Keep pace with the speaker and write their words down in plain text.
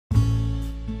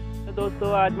तो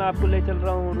दोस्तों आज मैं आपको ले चल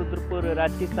रहा हूँ रुद्रपुर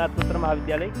राजकीय स्नातकोत्तर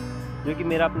महाविद्यालय, जो कि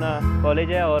मेरा अपना कॉलेज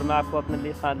है और मैं आपको अपने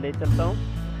लिए साथ ले चलता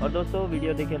हूँ। और दोस्तों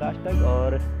वीडियो देखिए लास्ट तक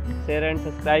और शेयर एंड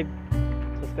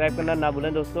सब्सक्राइब करना ना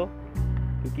भूलें दोस्तों,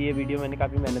 क्योंकि ये वीडियो मैंने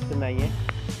काफ़ी मेहनत से बनाई है।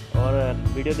 और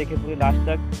वीडियो देखिए पूरी लास्ट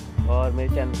तक और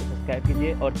मेरे चैनल को सब्सक्राइब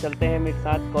कीजिए और चलते हैं मेरे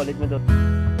साथ कॉलेज में दोस्तों।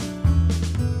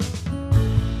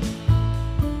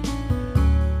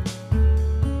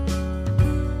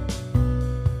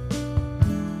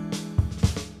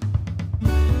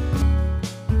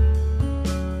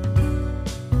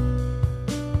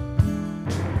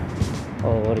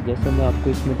 और जैसे मैं आपको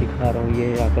इसमें दिखा रहा हूँ, ये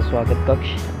यहाँ का स्वागत कक्ष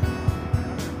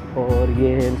और ये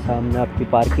है सामने आपकी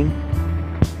पार्किंग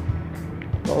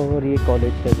और ये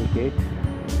कॉलेज का जो गेट,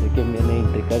 देखिए मैंने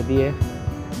एंट्री कर दी है।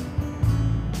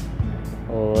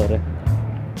 और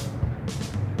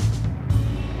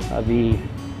अभी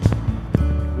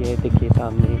ये देखिए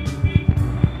सामने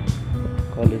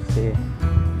कॉलेज से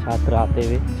छात्र आते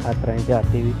हुए, छात्राएं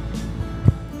जाती हुई।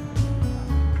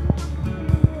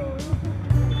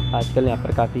 आजकल यहाँ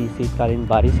पर काफ़ी शीतकालीन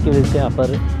बारिश की वजह से यहाँ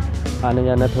पर आने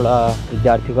जाना थोड़ा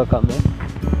विद्यार्थियों का कम है।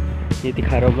 ये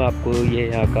दिखा रहा हूँ मैं आपको, ये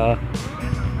यहाँ का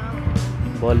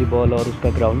वॉलीबॉल और उसका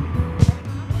ग्राउंड।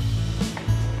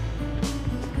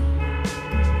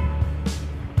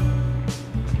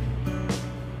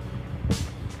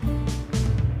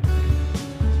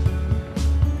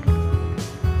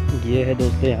 ये है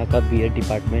दोस्तों यहाँ का बीएड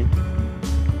डिपार्टमेंट।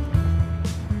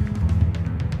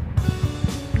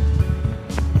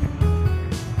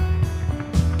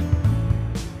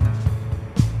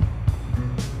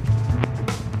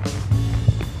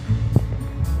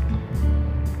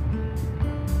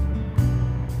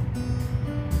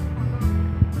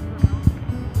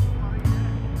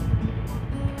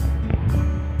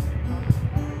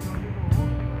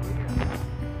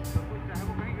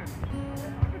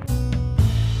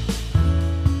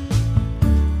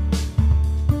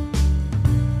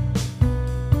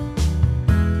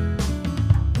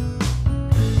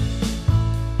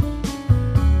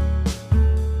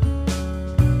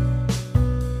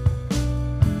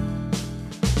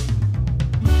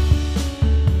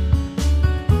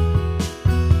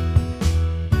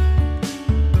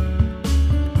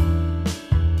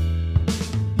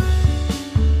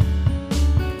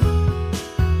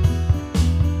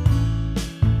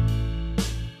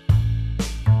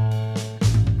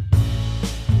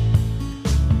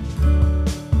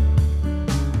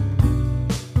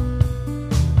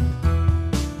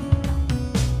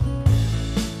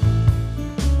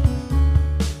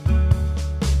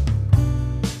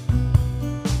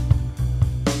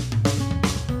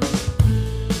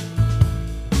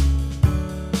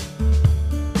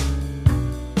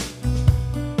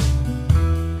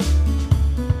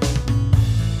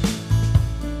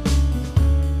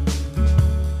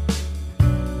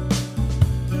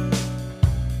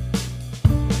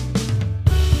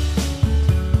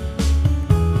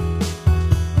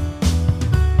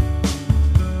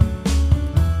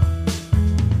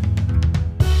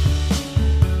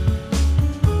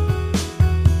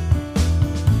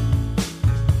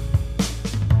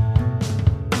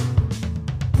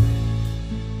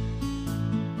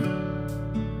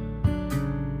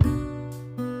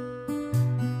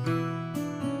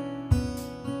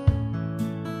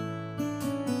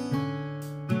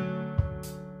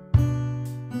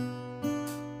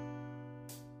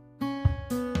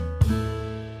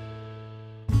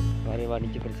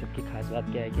 वाणिज्य परिषद की खास बात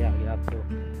क्या है कि आगे आपको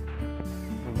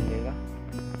मिलेगा।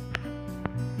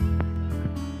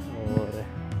 और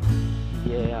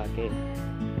ये है आके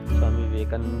स्वामी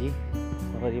विवेकानंद जी।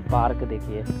 और ये पार्क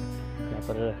देखिए, यहाँ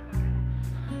पर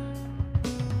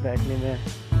बैठने में,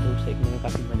 धूप सेकने में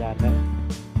काफ़ी मज़ा आता है।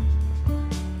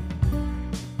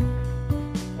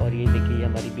 और ये देखिए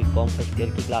हमारी बीकॉम फर्स्ट ईयर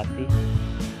की क्लास थी,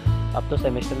 अब तो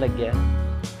सेमेस्टर लग गया है।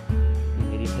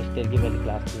 मेरी फर्स्ट ईयर की पहली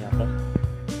क्लास थी यहाँ पर।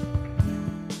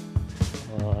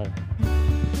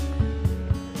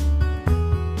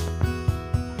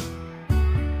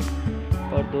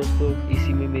 और दोस्तों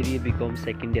इसी में मेरी बीकॉम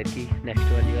सेकंड ईयर की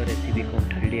नेक्स्ट वाली और ऐसी बीकॉम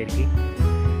थर्ड ईयर की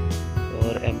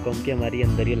और एमकॉम की हमारी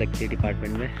अंदर ही लगती है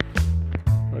डिपार्टमेंट में।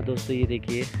 और दोस्तों ये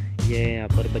देखिए, ये यहाँ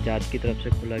पर बजाज की तरफ से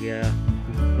खोला गया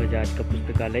बजाज का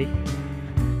पुस्तकालय।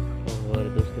 और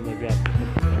दोस्तों मैं भी आपको सब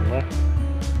बताऊँगा।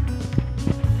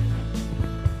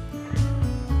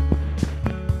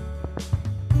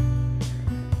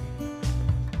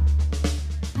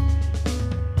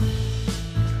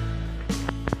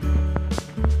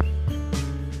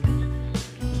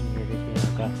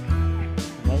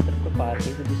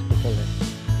 पार्किंग कुछ स्पेशल है,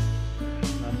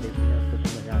 आप देखिए आपको तो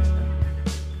मज़ा आएगा।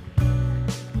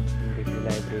 देखिए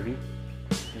लाइब्रेरी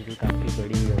जो काफ़ी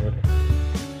बड़ी और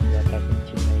काफ़ी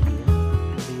अच्छी बनाई गई है।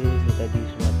 ये नेताजी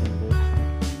सुभाष चंद्र बोस,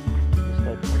 इसका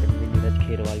उद्घाटन भी नीरज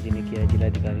खेरवाल जी ने किया है,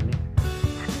 जिलाधिकारी ने।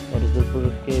 और रुद्रपुर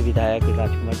के विधायक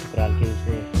राजकुमार ठुकराल के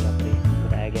उसे यहाँ पर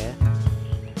बनाया गया है।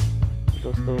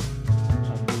 दोस्तों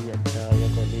काफ़ी अच्छा यह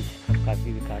कॉलेज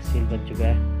काफ़ी विकासशील बन चुका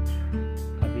है,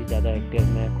 काफ़ी ज़्यादा एक्टिव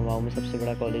में कुमाऊँ में सबसे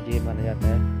बड़ा कॉलेज ये माना जाता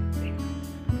है।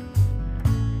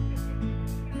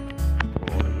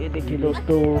 और ये देखिए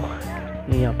दोस्तों,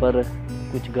 यहाँ पर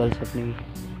कुछ गर्ल्स अपनी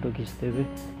फ़ोटो खींचते हुए,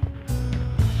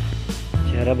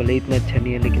 चेहरा भले इतना अच्छा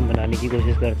नहीं है लेकिन बनाने की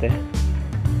कोशिश करते हैं।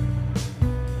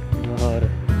 और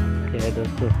क्या है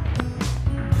दोस्तों,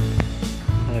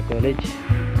 हमारा कॉलेज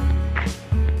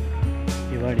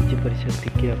ये वाणिज्य परिषद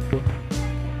दिख गया आपको।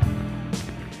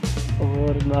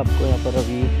 और मैं आपको यहाँ पर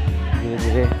अभी धीरे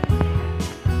धीरे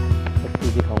सब कुछ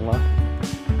दिखाऊंगा।